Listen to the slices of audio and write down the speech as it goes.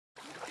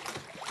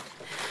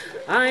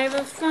I've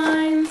a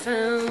fine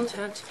felt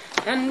hat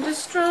and a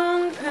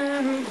strong pair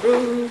of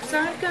brogues.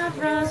 I've got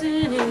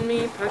rosin in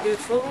me pocket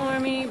for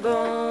me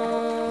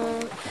ball,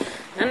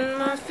 and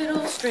my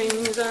fiddle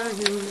strings are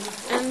new,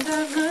 and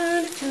I've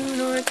learned a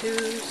tune or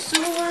two,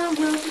 so I'm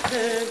well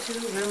prepared to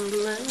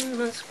ramble and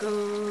must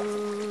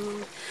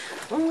go.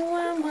 Oh,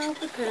 I'm well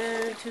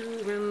prepared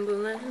to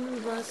ramble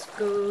and must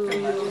go.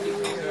 Good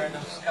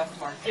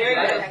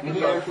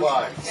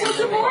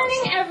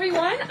morning,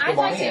 everyone. I'd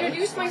like to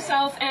introduce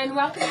myself and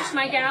welcome you to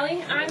my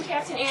galley. I'm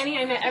Captain Annie.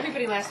 I met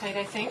everybody last night,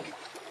 I think.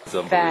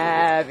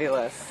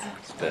 Fabulous.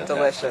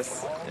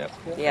 Delicious. Yep.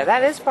 Yeah,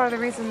 that is part of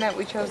the reason that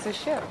we chose this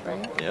ship,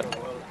 right? Yep.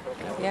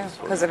 Yeah,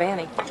 because of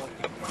Annie.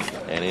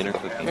 Annie and her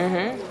cooking.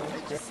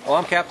 Mm-hmm. Well,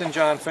 I'm Captain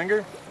John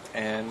Finger,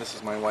 and this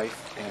is my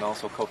wife and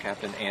also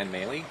co-captain Ann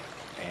Maley,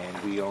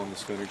 and we own the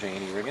schooner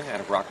J&E Riggin out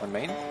of Rockland,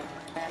 Maine.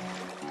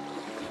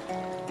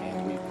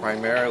 And we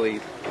primarily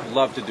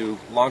love to do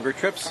longer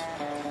trips,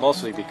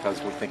 mostly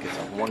because we think it's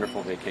a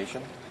wonderful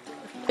vacation.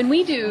 And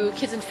we do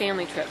kids and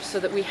family trips so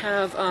that we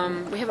have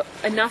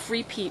enough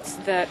repeats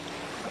that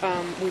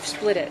we've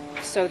split it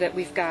so that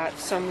we've got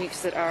some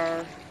weeks that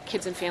are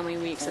kids and family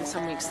weeks and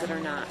some weeks that are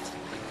not.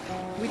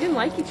 We didn't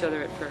like each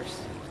other at first.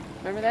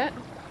 Remember that?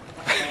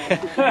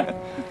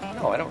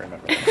 No, I don't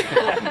remember.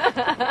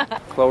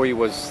 Chloe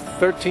was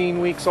 13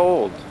 weeks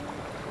old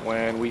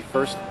when we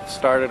first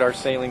started our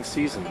sailing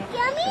season.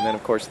 And then,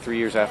 of course, 3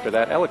 years after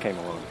that, Ella came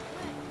along.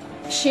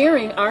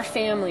 Sharing our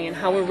family and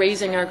how we're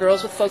raising our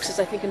girls with folks is,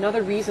 I think,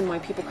 another reason why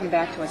people come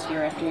back to us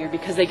year after year,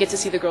 because they get to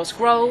see the girls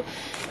grow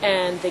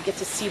and they get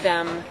to see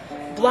them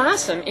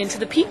blossom into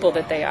the people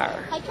that they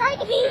are. I tried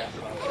to be.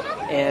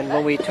 And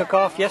when we took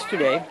off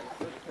yesterday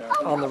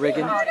on the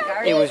Riggin,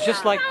 it was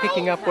just like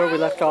picking up where we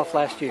left off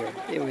last year.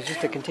 It was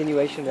just a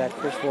continuation of that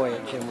first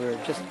voyage, and we were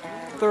just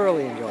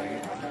thoroughly enjoying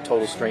it.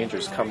 Total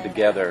strangers come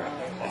together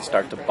and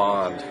start to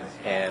bond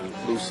and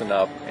loosen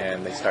up,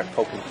 and they start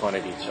poking fun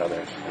at each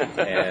other.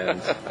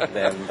 And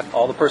then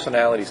all the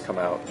personalities come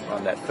out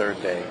on that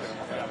third day.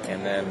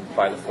 And then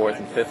by the fourth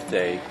and fifth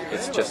day,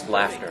 it's just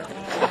laughter.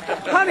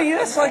 Honey,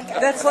 that's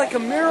like a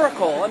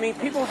miracle. I mean,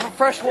 people from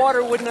fresh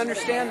water wouldn't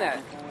understand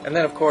that. And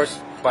then, of course,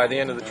 by the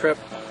end of the trip,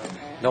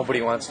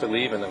 nobody wants to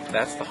leave, and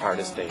that's the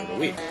hardest day of the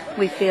week.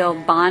 We feel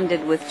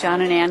bonded with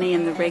John and Annie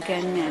in the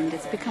Riggin, and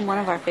it's become one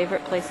of our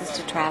favorite places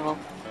to travel.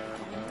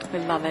 We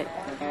love it.